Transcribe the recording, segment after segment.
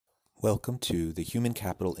Welcome to the Human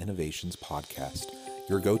Capital Innovations Podcast,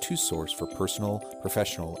 your go-to source for personal,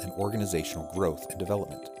 professional, and organizational growth and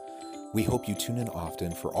development. We hope you tune in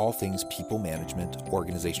often for all things people management,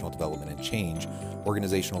 organizational development and change,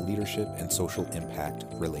 organizational leadership, and social impact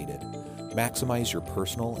related. Maximize your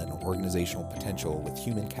personal and organizational potential with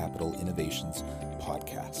Human Capital Innovations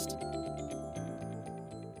Podcast.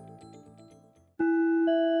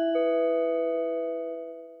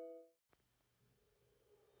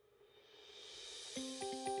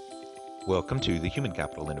 Welcome to the Human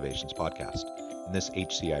Capital Innovations Podcast. In this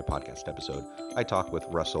HCI podcast episode, I talk with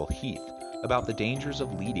Russell Heath about the dangers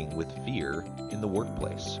of leading with fear in the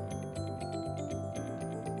workplace.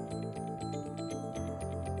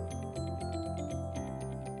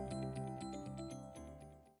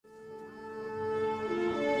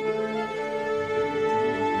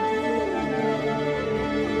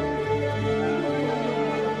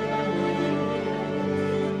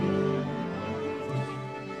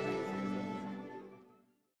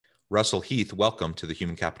 Russell Heath, welcome to the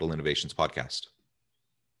Human Capital Innovations Podcast.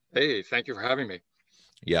 Hey, thank you for having me.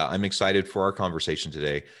 Yeah, I'm excited for our conversation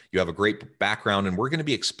today. You have a great background, and we're going to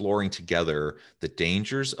be exploring together the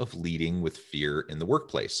dangers of leading with fear in the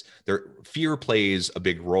workplace. Fear plays a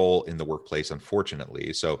big role in the workplace,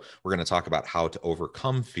 unfortunately. So we're going to talk about how to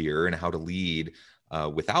overcome fear and how to lead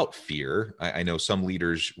without fear. I know some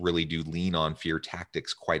leaders really do lean on fear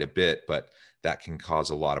tactics quite a bit, but that can cause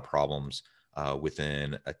a lot of problems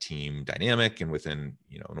within a team dynamic and within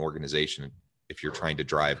an organization if you're trying to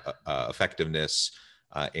drive effectiveness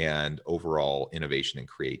and overall innovation and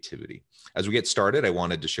creativity. As we get started, I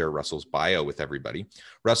wanted to share Russell's bio with everybody.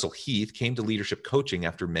 Russell Heath came to leadership coaching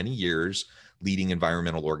after many years leading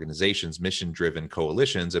environmental organizations, mission-driven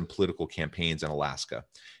coalitions, and political campaigns in Alaska.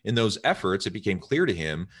 In those efforts, it became clear to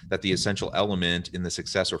him that the essential element in the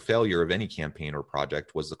success or failure of any campaign or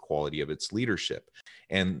project was the quality of its leadership.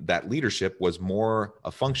 And that leadership was more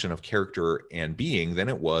a function of character and being than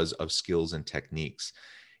it was of skills and techniques.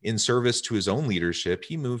 In service to his own leadership,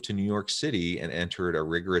 he moved to New York City and entered a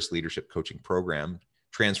rigorous leadership coaching program.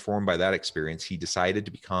 Transformed by that experience, he decided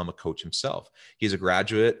to become a coach himself. He's a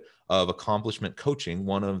graduate of Accomplishment Coaching,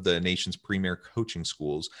 one of the nation's premier coaching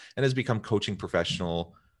schools, and has been a coaching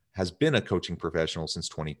professional since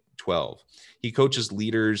 2012. He coaches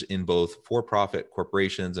leaders in both for-profit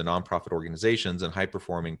corporations and nonprofit organizations and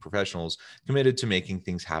high-performing professionals committed to making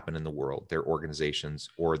things happen in the world, their organizations,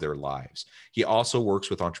 or their lives. He also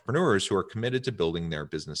works with entrepreneurs who are committed to building their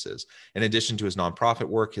businesses. In addition to his nonprofit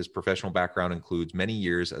work, his professional background includes many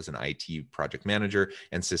years as an IT project manager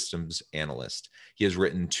and systems analyst. He has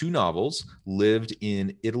written 2 novels, lived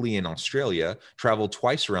in Italy and Australia, traveled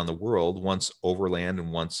twice around the world, once overland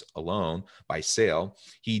and once alone by sail.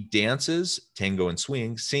 He dances, tango and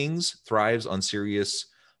swing, sings, thrives on serious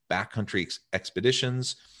backcountry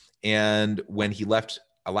expeditions. And when he left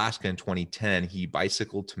Alaska in 2010, he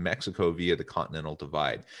bicycled to Mexico via the Continental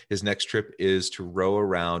Divide. His next trip is to row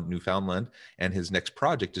around Newfoundland, and his next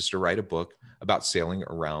project is to write a book about sailing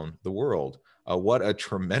around the world. What a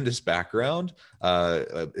tremendous background.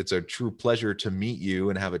 It's a true pleasure to meet you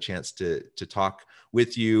and have a chance to talk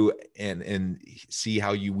with you and see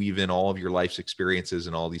how you weave in all of your life's experiences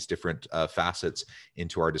and all these different facets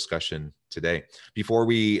into our discussion today. Before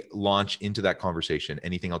we launch into that conversation,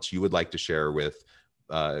 anything else you would like to share with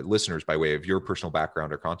listeners by way of your personal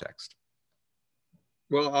background or context?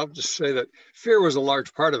 Well, I'll just say that fear was a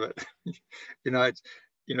large part of it.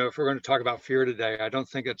 If we're going to talk about fear today, I don't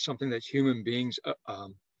think it's something that human beings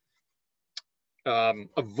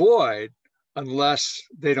avoid unless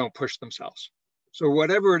they don't push themselves. So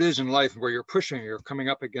whatever it is in life where you're pushing, you're coming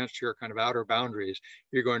up against your kind of outer boundaries,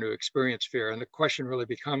 you're going to experience fear. And the question really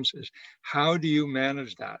becomes is, how do you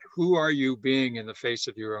manage that? Who are you being in the face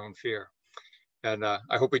of your own fear? And I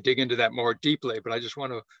hope we dig into that more deeply, but I just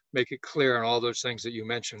want to make it clear on all those things that you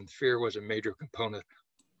mentioned, fear was a major component.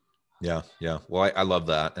 Yeah. Well, I love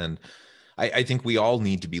that. And I think we all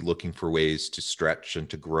need to be looking for ways to stretch and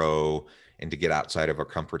to grow and to get outside of our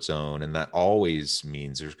comfort zone. And that always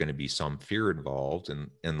means there's going to be some fear involved.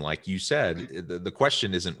 And like you said, the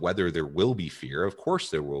question isn't whether there will be fear. Of course,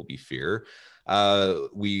 there will be fear.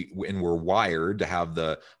 We're wired to have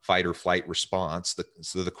the fight or flight response.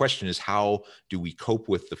 So the question is, how do we cope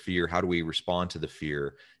with the fear? How do we respond to the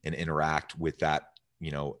fear and interact with that?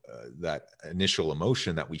 That initial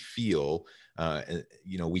emotion that we feel,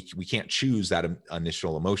 we can't choose that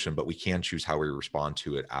initial emotion, but we can choose how we respond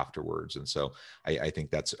to it afterwards. And so I think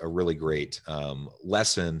that's a really great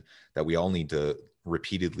lesson that we all need to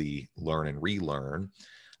repeatedly learn and relearn.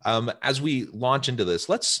 As we launch into this,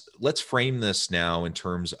 let's frame this now in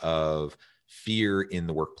terms of fear in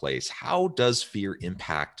the workplace. How does fear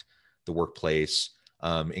impact the workplace?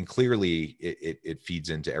 And clearly it feeds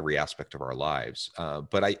into every aspect of our lives.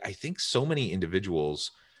 But I think so many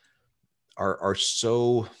individuals are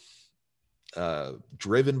so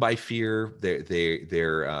driven by fear.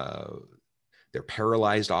 They're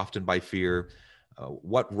paralyzed often by fear.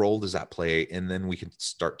 What role does that play? And then we can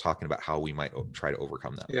start talking about how we might try to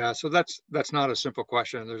overcome that. Yeah, so that's not a simple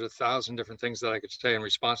question. There's 1,000 different things that I could say in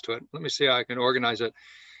response to it. Let me see how I can organize it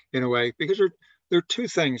in a way, because there are two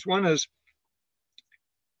things. One is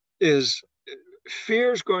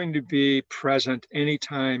fear is going to be present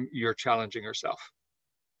anytime you're challenging yourself.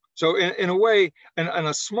 So in a way, in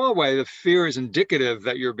a small way, the fear is indicative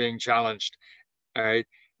that you're being challenged. All right.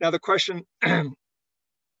 Now the question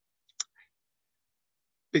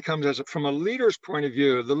becomes, from a leader's point of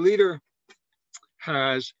view, the leader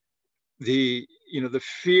has the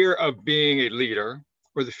fear of being a leader,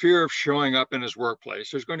 or the fear of showing up in his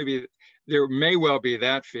workplace. There may well be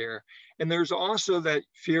that fear. And there's also that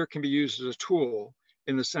fear can be used as a tool,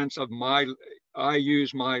 in the sense of I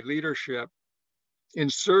use my leadership in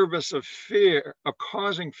service of fear, of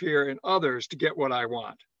causing fear in others to get what I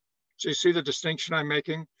want. So you see the distinction I'm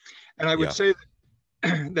making? And I would say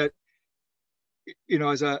that,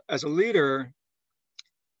 as a leader,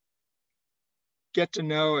 get to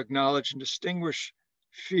know, acknowledge, and distinguish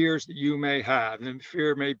fears that you may have. And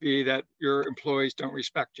fear may be that your employees don't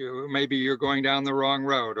respect you, or maybe you're going down the wrong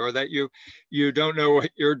road, or that you don't know what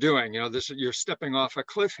you're doing. You're stepping off a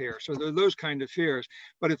cliff here. So there are those kind of fears.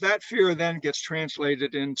 But if that fear then gets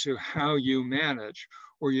translated into how you manage,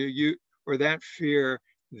 or or that fear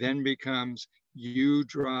then becomes you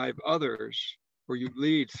drive others, or you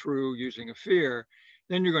lead through using a fear,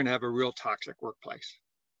 then you're going to have a real toxic workplace,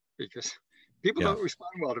 because people don't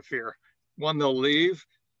respond well to fear. One, they'll leave.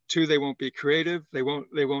 Two, they won't be creative. They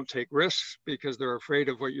won't take risks because they're afraid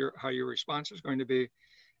of how your response is going to be.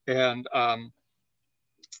 And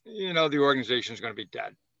the organization is going to be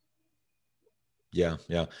dead. Yeah,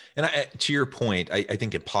 yeah. And to your point, I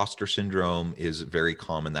think imposter syndrome is very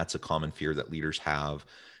common. That's a common fear that leaders have.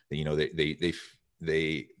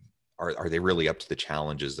 They are they really up to the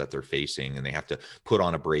challenges that they're facing, and they have to put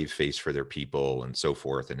on a brave face for their people and so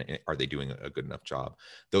forth. And are they doing a good enough job?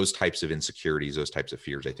 Those types of insecurities, those types of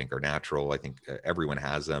fears, I think are natural. I think everyone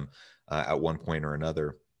has them at one point or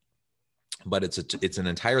another. But it's an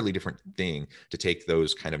entirely different thing to take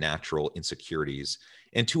those kind of natural insecurities,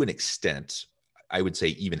 and to an extent, I would say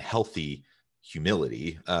even healthy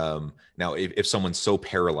humility. Now, if someone's so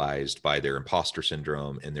paralyzed by their imposter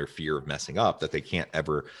syndrome and their fear of messing up that they can't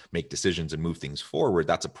ever make decisions and move things forward,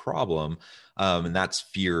 that's a problem. And that's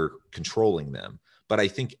fear controlling them. But I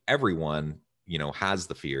think everyone, has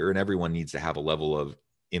the fear, and everyone needs to have a level of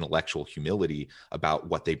intellectual humility about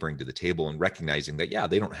what they bring to the table, and recognizing that,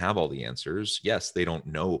 they don't have all the answers. Yes, they don't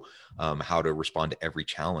know how to respond to every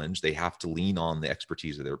challenge. They have to lean on the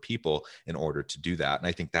expertise of their people in order to do that. And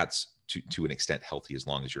I think that's to an extent healthy, as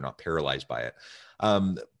long as you're not paralyzed by it.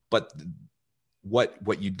 But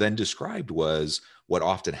what you then described was what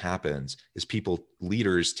often happens is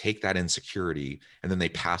leaders take that insecurity and then they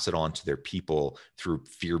pass it on to their people through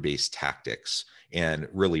fear-based tactics, and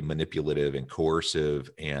really manipulative and coercive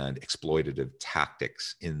and exploitative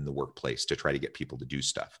tactics in the workplace to try to get people to do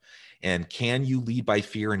stuff. And can you lead by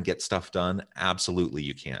fear and get stuff done? Absolutely,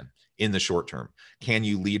 you can, in the short term. Can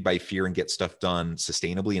you lead by fear and get stuff done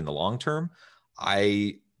sustainably in the long term?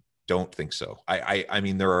 I don't think so. I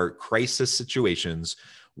mean, there are crisis situations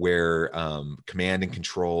where command and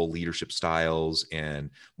control leadership styles and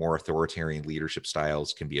more authoritarian leadership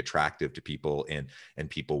styles can be attractive to people, and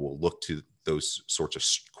people will look to those sorts of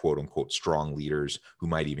quote unquote strong leaders who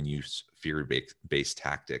might even use fear-based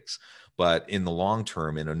tactics. But in the long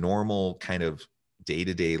term, in a normal kind of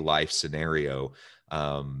day-to-day life scenario,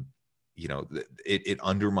 it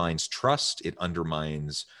undermines trust, it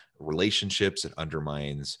undermines relationships, it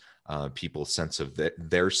undermines people's sense of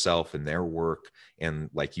their self and their work. And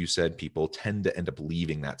like you said, people tend to end up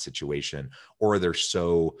leaving that situation, or they're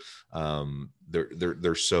so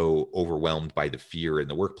they're so overwhelmed by the fear in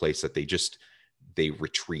the workplace that they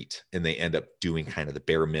retreat, and they end up doing kind of the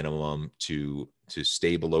bare minimum to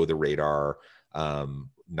stay below the radar,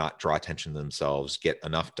 not draw attention to themselves, get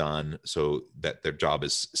enough done so that their job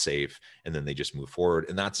is safe, and then they just move forward.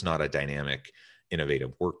 And that's not a dynamic,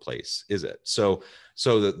 innovative workplace, is it? So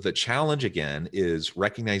the challenge again is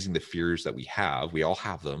recognizing the fears that we have. We all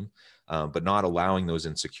have them, but not allowing those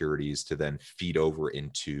insecurities to then feed over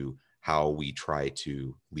into how we try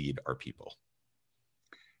to lead our people.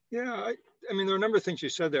 Yeah, I mean, there are a number of things you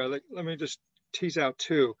said there. Let me just tease out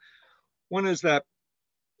two. One is that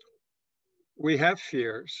we have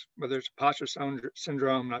fears, whether it's imposter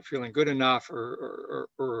syndrome, not feeling good enough,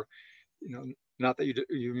 or not that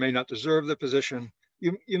you may not deserve the position.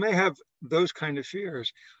 You may have those kind of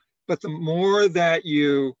fears, but the more that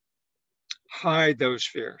you hide those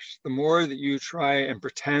fears, the more that you try and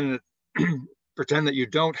pretend that you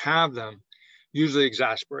don't have them, usually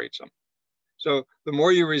exasperates them. So the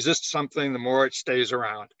more you resist something, the more it stays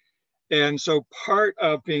around. And so part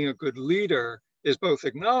of being a good leader is both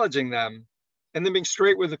acknowledging them and then being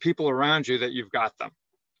straight with the people around you that you've got them,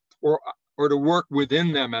 or to work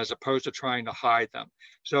within them as opposed to trying to hide them.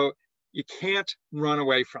 So you can't run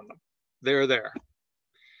away from them. They're there.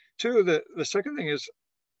 Two, the second thing is,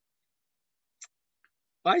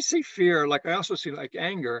 I see fear, like I also see like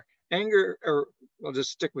anger, or I'll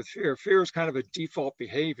just stick with fear. Fear is kind of a default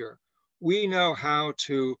behavior. We know how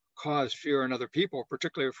to cause fear in other people,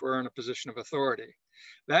 particularly if we're in a position of authority.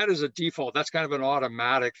 That is a default. That's kind of an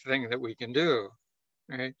automatic thing that we can do,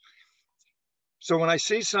 right? So when I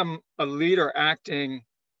see a leader acting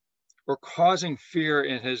or causing fear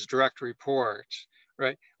in his direct reports,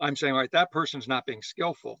 right, I'm saying, right, that person's not being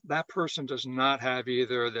skillful. That person does not have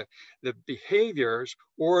either the behaviors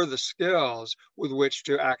or the skills with which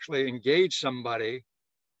to actually engage somebody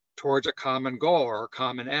towards a common goal or a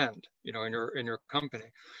common end, in your company.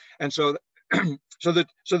 And so so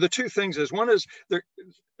the two things is, one is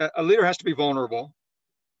a leader has to be vulnerable.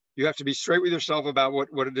 You have to be straight with yourself about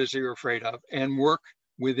what it is that you're afraid of and work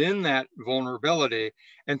within that vulnerability.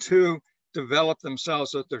 And two, develop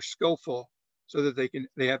themselves so that they're skillful, so that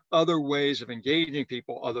they have other ways of engaging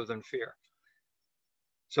people other than fear.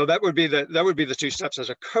 So that would be the two steps as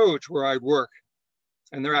a coach where I'd work,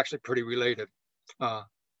 and they're actually pretty related,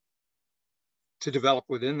 to develop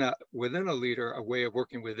within a leader a way of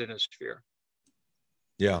working within his fear.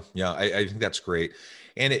 Yeah, I think that's great.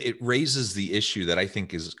 And it raises the issue that I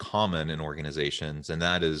think is common in organizations, and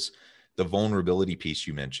that is the vulnerability piece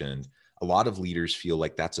you mentioned. A lot of leaders feel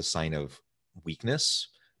like that's a sign of weakness,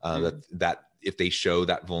 that if they show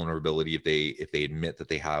that vulnerability, if they admit that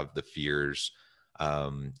they have the fears,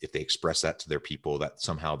 if they express that to their people, that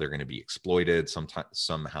somehow they're going to be exploited,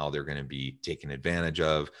 somehow they're going to be taken advantage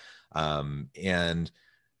of. And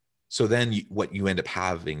so then what you end up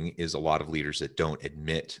having is a lot of leaders that don't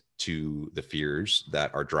admit to the fears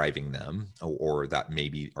that are driving them, or that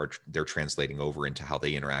maybe they're translating over into how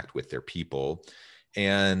they interact with their people.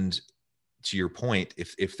 And to your point,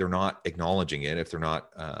 if they're not acknowledging it, if they're not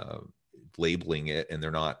labeling it, and they're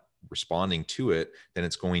not responding to it, then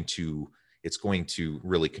it's going to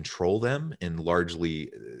really control them, and largely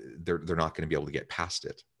they're not going to be able to get past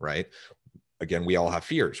it, right? Again, we all have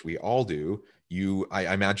fears. We all do.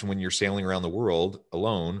 I imagine when you're sailing around the world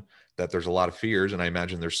alone, that there's a lot of fears. And I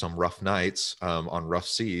imagine there's some rough nights on rough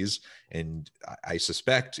seas. And I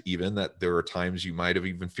suspect even that there are times you might have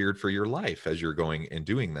even feared for your life as you're going and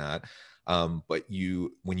doing that. But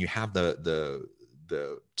when you have the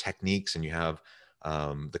techniques, and you have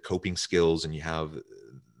the coping skills, and you have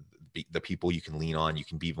the people you can lean on, you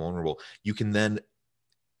can be vulnerable, you can then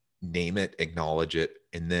name it, acknowledge it,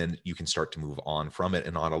 and then you can start to move on from it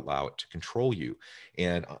and not allow it to control you.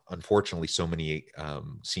 And unfortunately, so many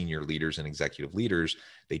senior leaders and executive leaders,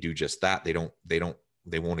 they do just that.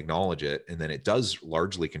 They won't acknowledge it, and then it does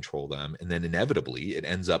largely control them. And then inevitably it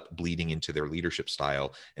ends up bleeding into their leadership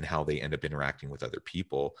style and how they end up interacting with other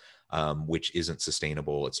people, which isn't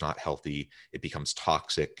sustainable. It's not healthy. It becomes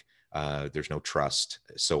toxic. There's no trust,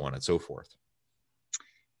 so on and so forth.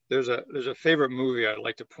 There's a favorite movie I'd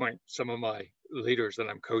like to point some of my leaders that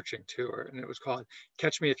I'm coaching to, and it was called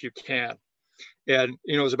Catch Me If You Can. And,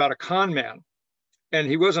 it was about a con man, and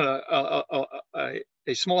he wasn't a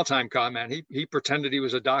small time con man. He pretended he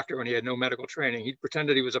was a doctor when he had no medical training. He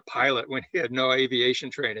pretended he was a pilot when he had no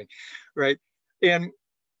aviation training, right? And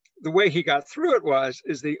the way he got through it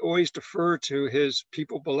is they always deferred to his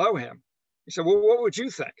people below him. He said, well, what would you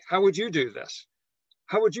think? How would you do this?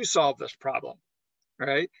 How would you solve this problem?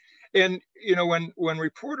 Right. And, when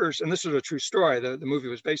reporters, and this is a true story, the movie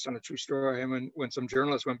was based on a true story. And when some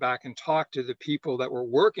journalists went back and talked to the people that were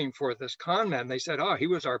working for this con man, they said, oh, he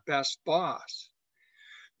was our best boss,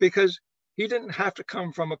 because he didn't have to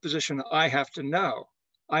come from a position, I have to know,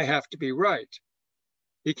 I have to be right.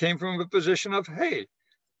 He came from a position of, hey,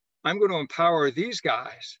 I'm going to empower these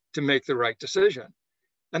guys to make the right decision.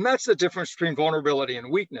 And that's the difference between vulnerability and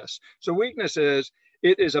weakness. So weakness is,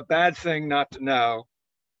 it is a bad thing not to know,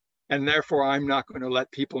 and therefore I'm not going to let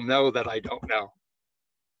people know that I don't know.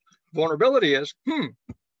 Vulnerability is,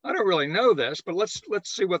 I don't really know this, but let's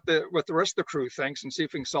see what the rest of the crew thinks and see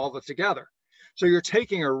if we can solve it together. So you're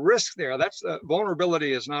taking a risk there. That's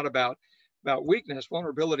vulnerability is not about about weakness.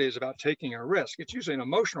 Vulnerability is about taking a risk. It's usually an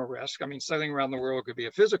emotional risk. I mean, sailing around the world could be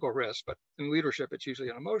a physical risk, but in leadership, it's usually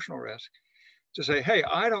an emotional risk. To say, hey,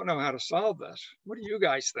 I don't know how to solve this. What do you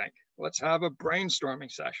guys think? Let's have a brainstorming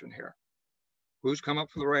session here. Who's come up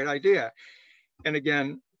with the right idea? And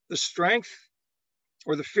again, the strength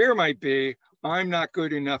or the fear might be, I'm not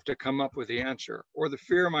good enough to come up with the answer. Or the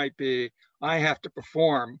fear might be, I have to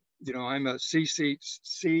perform. You know, I'm a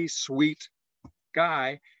C-suite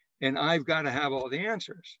guy, and I've got to have all the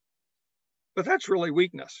answers. But that's really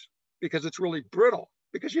weakness, because it's really brittle,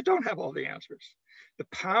 because you don't have all the answers. The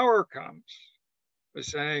power comes by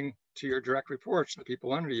saying to your direct reports, the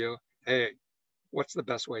people under you, hey, what's the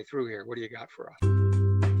best way through here? What do you got for us?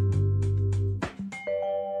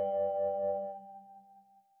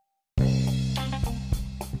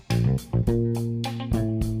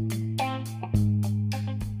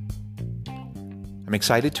 I'm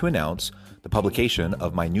excited to announce the publication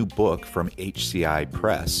of my new book from HCI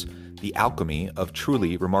Press, The Alchemy of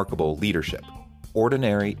Truly Remarkable Leadership: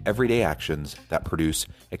 Ordinary, Everyday Actions That Produce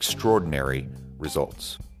Extraordinary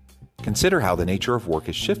Results. Consider how the nature of work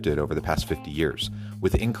has shifted over the past 50 years.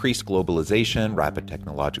 With increased globalization, rapid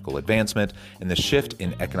technological advancement, and the shift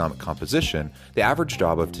in economic composition, the average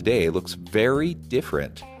job of today looks very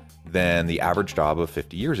different than the average job of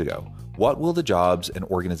 50 years ago. What will the jobs and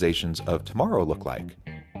organizations of tomorrow look like?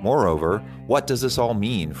 Moreover, what does this all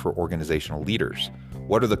mean for organizational leaders?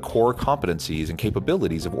 What are the core competencies and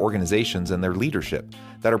capabilities of organizations and their leadership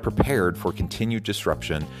that are prepared for continued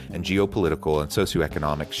disruption and geopolitical and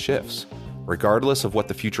socioeconomic shifts? Regardless of what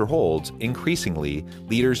the future holds, increasingly,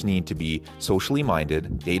 leaders need to be socially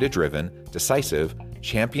minded, data-driven, decisive,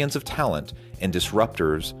 champions of talent, and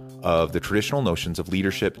disruptors of the traditional notions of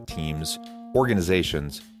leadership, teams,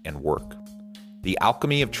 organizations, and work. The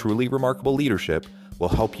Alchemy of Truly Remarkable Leadership will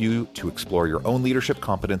help you to explore your own leadership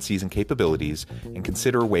competencies and capabilities and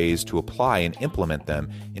consider ways to apply and implement them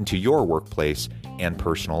into your workplace and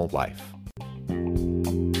personal life.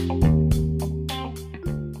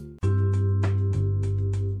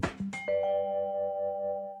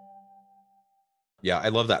 Yeah, I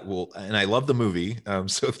love that. Well, and I love the movie.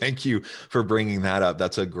 So thank you for bringing that up.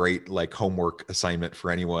 That's a great homework assignment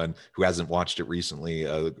for anyone who hasn't watched it recently.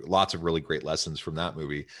 Lots of really great lessons from that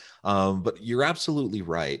movie. But you're absolutely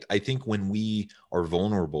right. I think when we are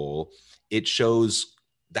vulnerable, it shows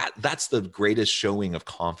that's the greatest showing of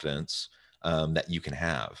confidence that you can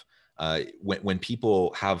have. When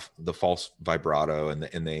people have the false vibrato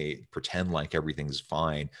and they pretend like everything's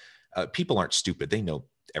fine, people aren't stupid. They know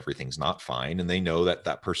everything's not fine, and they know that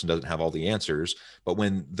that person doesn't have all the answers. But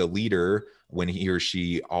when the leader, when he or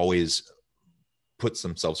she always puts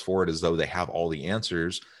themselves forward as though they have all the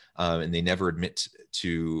answers, and they never admit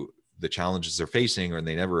to the challenges they're facing, or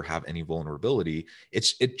they never have any vulnerability,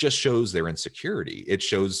 it just shows their insecurity. It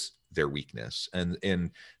shows their weakness.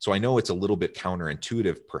 And so I know it's a little bit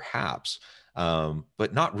counterintuitive perhaps,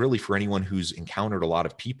 but not really for anyone who's encountered a lot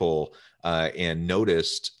of people and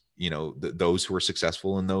noticed those who are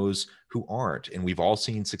successful and those who aren't. And we've all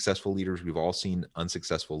seen successful leaders. We've all seen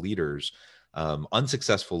unsuccessful leaders.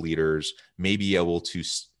 Unsuccessful leaders may be able to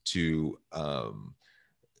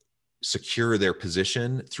secure their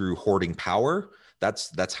position through hoarding power.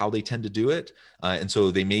 That's how they tend to do it. And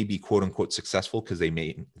so they may be quote unquote successful because they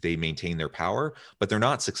maintain their power, but they're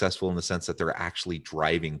not successful in the sense that they're actually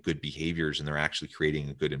driving good behaviors and they're actually creating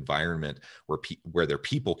a good environment where their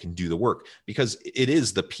people can do the work, because it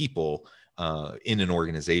is the people in an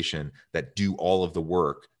organization that do all of the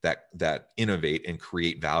work that innovate and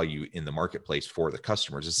create value in the marketplace for the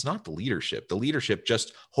customers. It's not the leadership. The leadership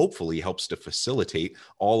just hopefully helps to facilitate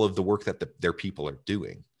all of the work that their people are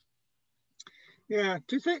doing. Yeah,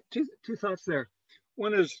 two thoughts there.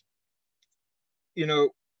 One is, a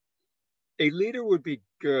leader would be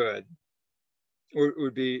good, or it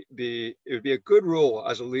would be a good rule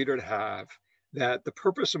as a leader to have, that the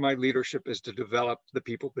purpose of my leadership is to develop the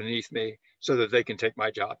people beneath me so that they can take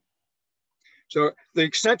my job. So the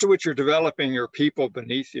extent to which you're developing your people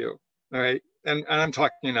beneath you, all right, and I'm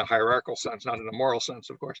talking in a hierarchical sense, not in a moral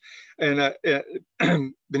sense, of course, and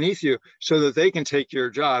beneath you so that they can take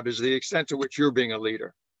your job, is the extent to which you're being a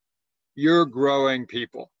leader. You're growing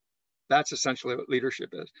people. That's essentially what leadership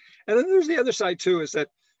is. And then there's the other side too, is that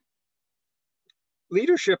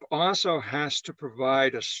leadership also has to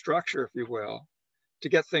provide a structure, if you will, to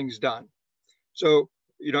get things done. So,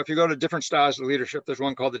 if you go to different styles of leadership, there's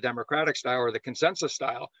one called the democratic style or the consensus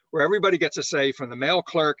style, where everybody gets a say, from the mail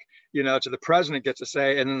clerk, to the president gets a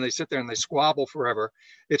say, and then they sit there and they squabble forever.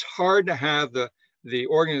 It's hard to have the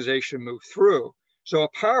organization move through. So a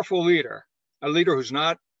powerful leader, a leader who's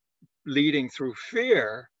not leading through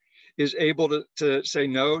fear, is able to say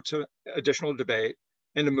no to additional debate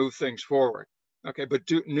and to move things forward. Okay, but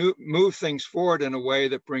move things forward in a way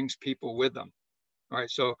that brings people with them. All right,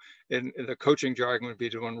 so in the coaching jargon would be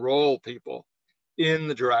to enroll people in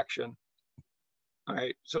the direction. All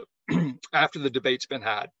right, so after the debate's been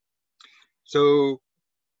had. So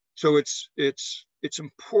it's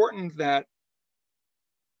important that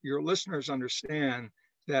your listeners understand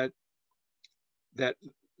that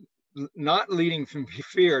not leading from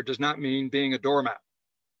fear does not mean being a doormat.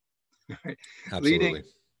 Right? Absolutely.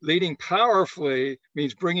 Leading powerfully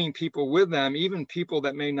means bringing people with them, even people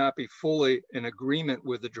that may not be fully in agreement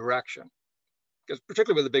with the direction. Because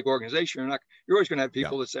particularly with a big organization, you're always going to have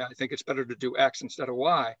people that say, I think it's better to do X instead of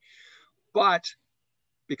Y. But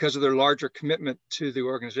because of their larger commitment to the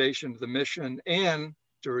organization, the mission, and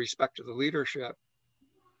to respect to the leadership,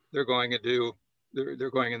 they're going in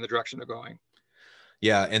the direction they're going.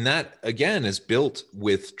 Yeah. And that, again, is built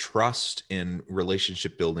with trust and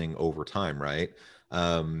relationship building over time, right?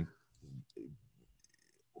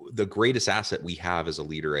 The greatest asset we have as a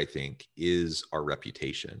leader, I think, is our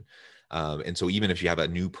reputation. And so even if you have a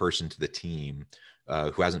new person to the team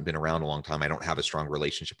who hasn't been around a long time, I don't have a strong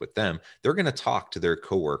relationship with them, they're going to talk to their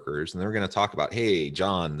coworkers and they're going to talk about, hey,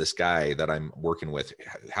 John, this guy that I'm working with,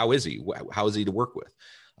 how is he? How is he to work with?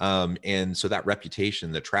 And so that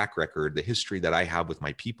reputation, the track record, the history that I have with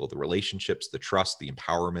my people, the relationships, the trust, the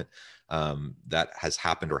empowerment that has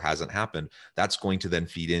happened or hasn't happened, that's going to then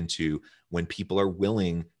feed into when people are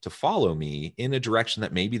willing to follow me in a direction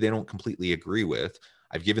that maybe they don't completely agree with.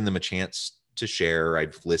 I've given them a chance to share.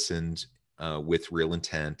 I've listened with real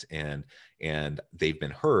intent, and they've been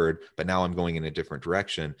heard. But now I'm going in a different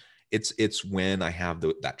direction. It's when I have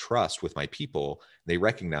that trust with my people, they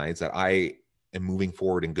recognize that I am moving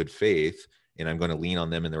forward in good faith, and I'm going to lean on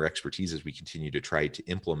them and their expertise as we continue to try to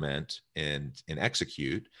implement and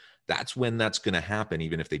execute. That's when that's going to happen,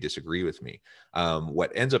 even if they disagree with me.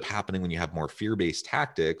 What ends up happening when you have more fear-based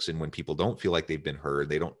tactics and when people don't feel like they've been heard,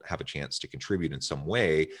 they don't have a chance to contribute in some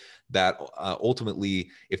way, that ultimately,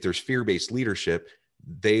 if there's fear-based leadership,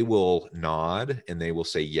 they will nod and they will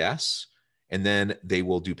say yes. And then they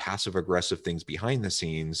will do passive aggressive things behind the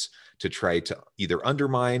scenes to try to either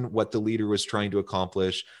undermine what the leader was trying to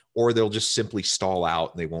accomplish, or they'll just simply stall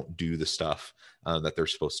out and they won't do the stuff that they're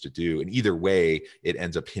supposed to do. And either way, it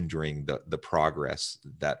ends up hindering the progress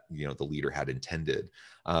that the leader had intended.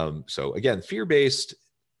 So again, fear-based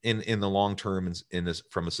in the long term and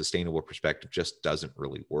from a sustainable perspective just doesn't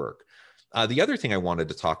really work. The other thing I wanted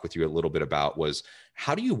to talk with you a little bit about was,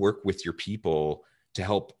 how do you work with your people to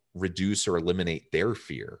help reduce or eliminate their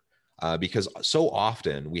fear? Because so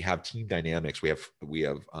often we have team dynamics, we have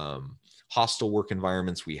hostile work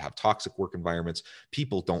environments, we have toxic work environments.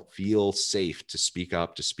 People don't feel safe to speak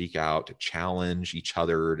up, to speak out, to challenge each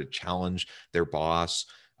other, to challenge their boss.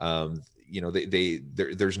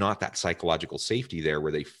 There's not that psychological safety there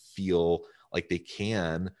where they feel like they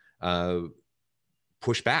can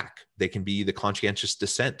push back. They can be the conscientious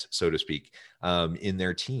dissent, so to speak, in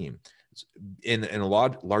their team. And a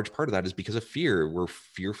large part of that is because of fear. We're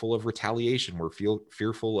fearful of retaliation. We're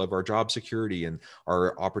fearful of our job security and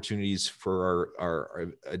our opportunities for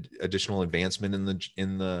our additional advancement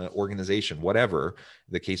in the organization, whatever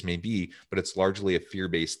the case may be. But it's largely a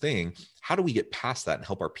fear-based thing. How do we get past that and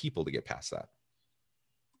help our people to get past that?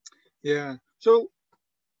 Yeah. So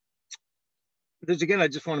again, I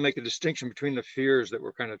just want to make a distinction between the fears that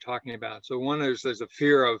we're kind of talking about. So one is there's a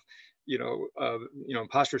fear of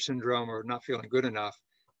imposter syndrome or not feeling good enough.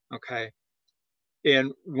 Okay.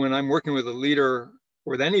 And when I'm working with a leader,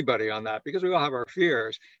 with anybody on that, because we all have our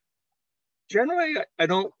fears, generally I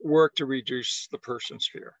don't work to reduce the person's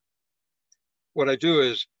fear. What I do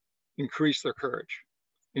is increase their courage,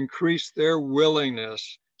 increase their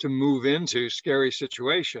willingness to move into scary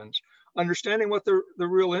situations, understanding what the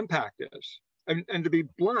real impact is. And to be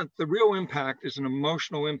blunt, the real impact is an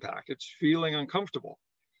emotional impact. It's feeling uncomfortable.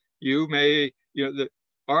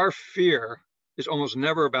 Our fear is almost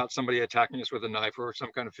never about somebody attacking us with a knife or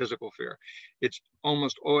some kind of physical fear. It's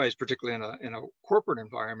almost always, particularly in a corporate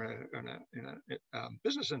environment, in a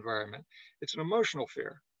business environment, it's an emotional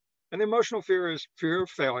fear. And the emotional fear is fear of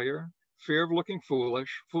failure, fear of looking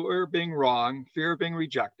foolish, fear of being wrong, fear of being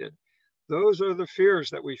rejected. Those are the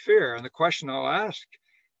fears that we fear. And the question I'll ask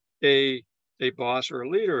a boss or a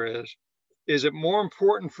leader is it more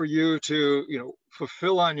important for you to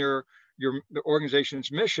fulfill on the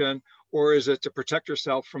organization's mission, or is it to protect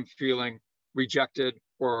yourself from feeling rejected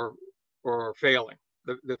or failing,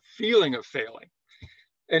 the feeling of failing?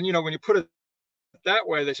 And when you put it that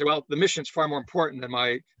way, they say, well, the mission's far more important than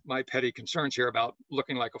my petty concerns here about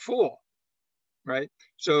looking like a fool, right?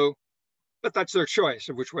 So but that's their choice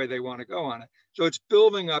of which way they want to go on it. So it's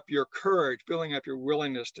building up your courage, building up your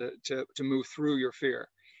willingness to move through your fear.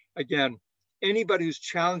 Again, anybody who's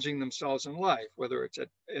challenging themselves in life, whether it's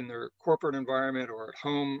in their corporate environment or at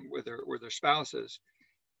home with their spouses,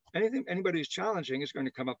 anybody who's challenging is going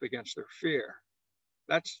to come up against their fear.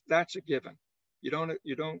 That's a given. You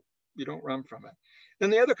don't run from it. Then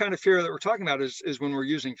the other kind of fear that we're talking about is when we're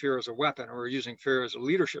using fear as a weapon, or we're using fear as a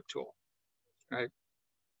leadership tool, right?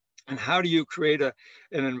 And how do you create an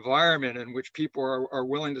environment in which people are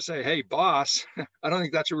willing to say, hey, boss, I don't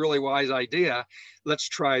think that's a really wise idea. Let's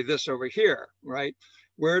try this over here, right?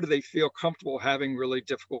 Where do they feel comfortable having really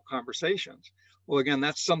difficult conversations? Well, again,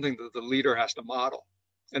 that's something that the leader has to model.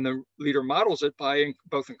 And the leader models it by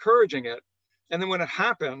both encouraging it, and then when it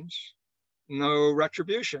happens, no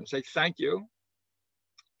retribution. Say, thank you.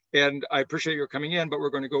 And I appreciate your coming in, but we're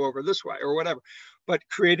going to go over this way or whatever. But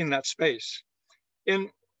creating that space. And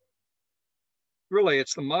really,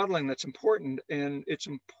 it's the modeling that's important. And it's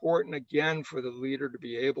important, again, for the leader to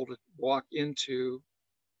be able to walk into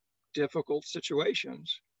difficult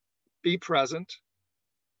situations, be present,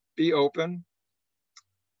 be open,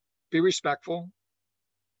 be respectful,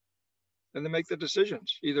 and then make the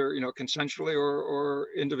decisions, either consensually or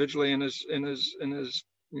individually in his in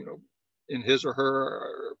his or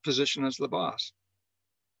her position as the boss.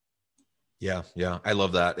 Yeah, I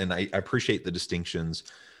love that, and I appreciate the distinctions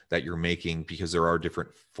that you're making, because there are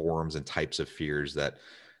different forms and types of fears that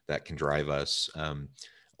can drive us.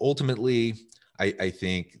 Ultimately, I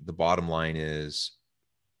think the bottom line is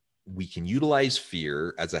we can utilize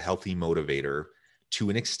fear as a healthy motivator to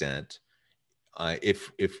an extent,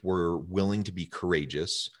 if we're willing to be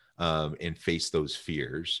courageous, and face those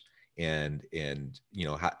fears, and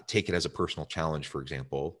take it as a personal challenge, for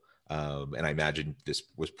example. And I imagine this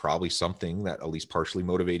was probably something that at least partially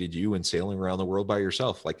motivated you in sailing around the world by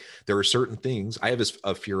yourself. Like, there are certain things. I have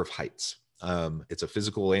a fear of heights. It's a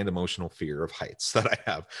physical and emotional fear of heights that I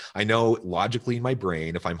have. I know logically in my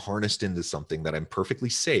brain, if I'm harnessed into something, that I'm perfectly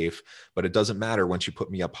safe, but it doesn't matter once you put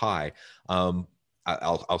me up high.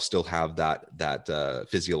 I'll still have that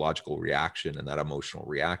physiological reaction and that emotional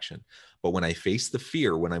reaction. But when I face the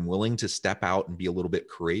fear, when I'm willing to step out and be a little bit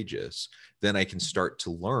courageous, then I can start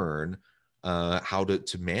to learn how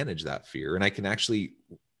to manage that fear, and I can actually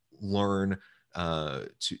learn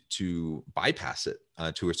to bypass it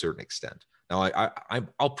to a certain extent. Now,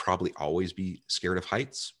 I'll probably always be scared of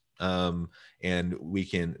heights. And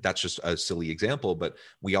that's just a silly example, but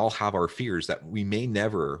we all have our fears that we may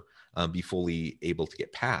never be fully able to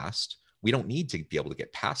get past. We don't need to be able to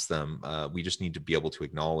get past them. We just need to be able to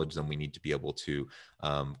acknowledge them. We need to be able to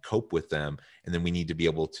cope with them. And then we need to be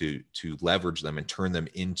able to leverage them and turn them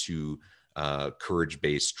into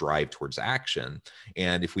courage-based drive towards action.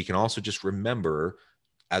 And if we can also just remember,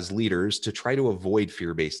 as leaders, to try to avoid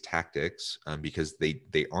fear-based tactics, because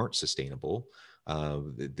they aren't sustainable.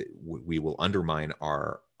 We will undermine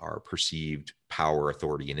our perceived power,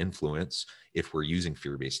 authority, and influence if we're using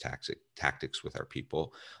fear-based tactics with our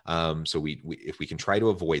people. So if we can try to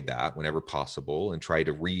avoid that whenever possible, and try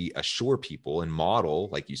to reassure people and model,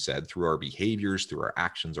 like you said, through our behaviors, through our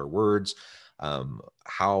actions, our words,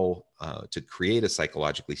 how to create a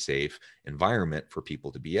psychologically safe environment for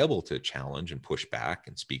people to be able to challenge and push back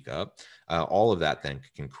and speak up. All of that then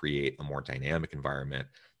can create a more dynamic environment,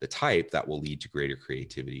 the type that will lead to greater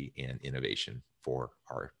creativity and innovation for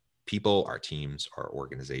our people, our teams, our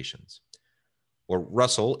organizations. Well,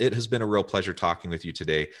 Russell, it has been a real pleasure talking with you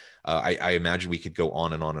today. I imagine we could go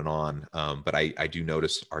on and on and on, but I do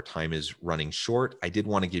notice our time is running short. I did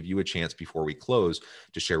want to give you a chance before we close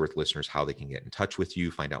to share with listeners how they can get in touch with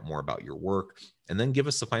you, find out more about your work, and then give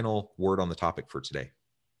us the final word on the topic for today.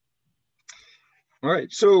 All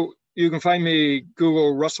right. So you can find me,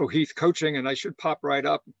 Google Russell Heath coaching, and I should pop right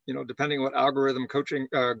up, depending on what algorithm coaching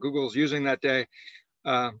Google's using that day.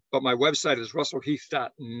 But my website is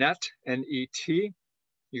russellheath.net, N-E-T.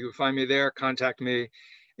 You can find me there, contact me.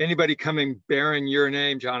 Anybody coming bearing your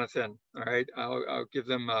name, Jonathan, all right, I'll give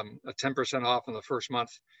them a 10% off in the first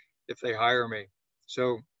month if they hire me.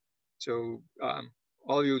 So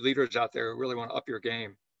all you leaders out there who really want to up your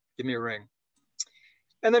game, give me a ring.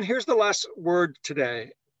 And then here's the last word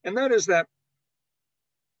today, and that is that,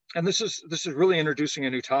 and this is really introducing a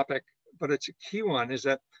new topic, but it's a key one, is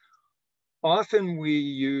that often we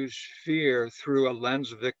use fear through a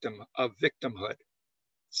lens of victimhood.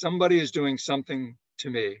 Somebody is doing something to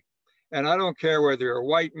me, and I don't care whether you're a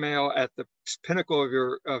white male at the pinnacle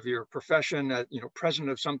of your profession,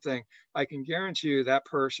 president of something. I can guarantee you that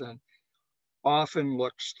person often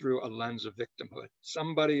looks through a lens of victimhood.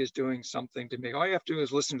 Somebody is doing something to me. All you have to do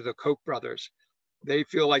is listen to the Koch brothers. They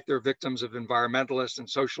feel like they're victims of environmentalists and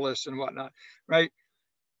socialists and whatnot, right?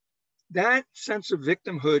 That sense of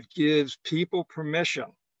victimhood gives people permission.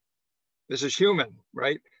 This is human,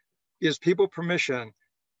 right? Gives people permission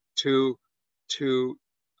to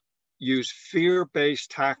use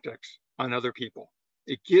fear-based tactics on other people.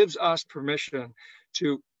 It gives us permission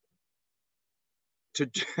to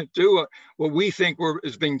do what we think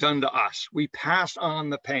is being done to us. We pass on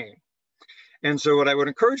the pain. And so what I would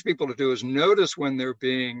encourage people to do is notice when they're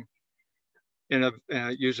being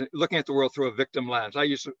looking at the world through a victim lens. I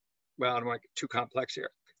don't want to get too complex here.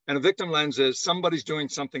 And a victim lens is somebody's doing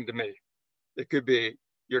something to me. It could be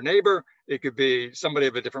your neighbor. It could be somebody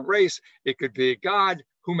of a different race. It could be God,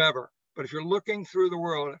 whomever. But if you're looking through the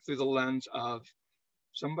world through the lens of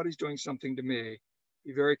somebody's doing something to me,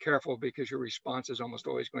 be very careful, because your response is almost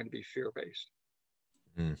always going to be fear-based.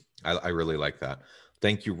 I really like that.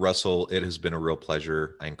 Thank you, Russell. It has been a real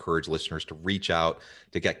pleasure. I encourage listeners to reach out,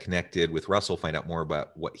 to get connected with Russell, find out more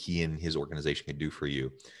about what he and his organization can do for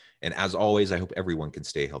you. And as always, I hope everyone can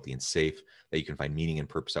stay healthy and safe, that you can find meaning and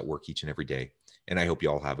purpose at work each and every day. And I hope you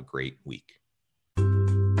all have a great week.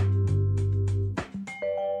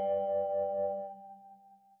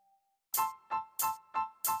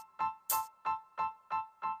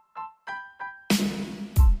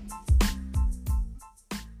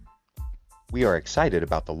 We are excited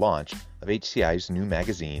about the launch of HCI's new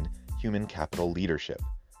magazine, Human Capital Leadership.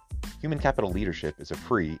 Human Capital Leadership is a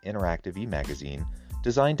free, interactive e-magazine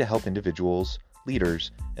designed to help individuals,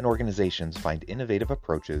 leaders, and organizations find innovative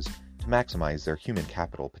approaches to maximize their human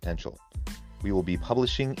capital potential. We will be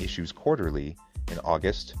publishing issues quarterly in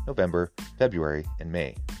August, November, February, and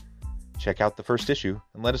May. Check out the first issue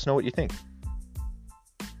and let us know what you think.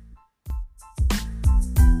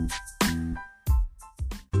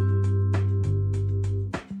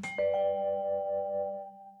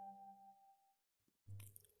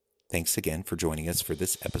 Thanks again for joining us for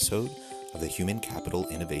this episode of the Human Capital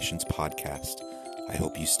Innovations Podcast. I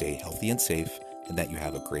hope you stay healthy and safe and that you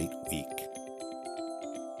have a great week.